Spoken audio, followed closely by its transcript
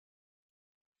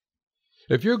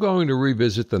If you're going to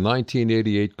revisit the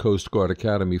 1988 Coast Guard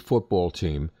Academy football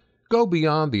team, go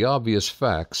beyond the obvious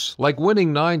facts, like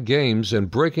winning 9 games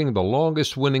and breaking the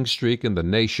longest winning streak in the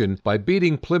nation by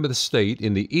beating Plymouth State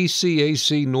in the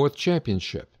ECAC North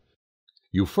Championship.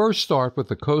 You first start with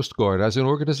the Coast Guard as an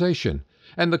organization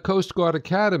and the Coast Guard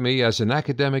Academy as an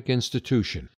academic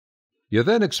institution. You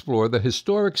then explore the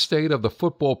historic state of the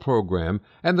football program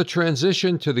and the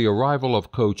transition to the arrival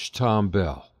of Coach Tom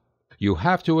Bell. You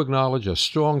have to acknowledge a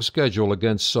strong schedule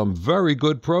against some very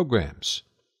good programs.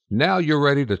 Now you're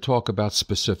ready to talk about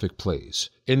specific plays,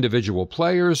 individual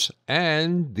players,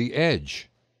 and the edge.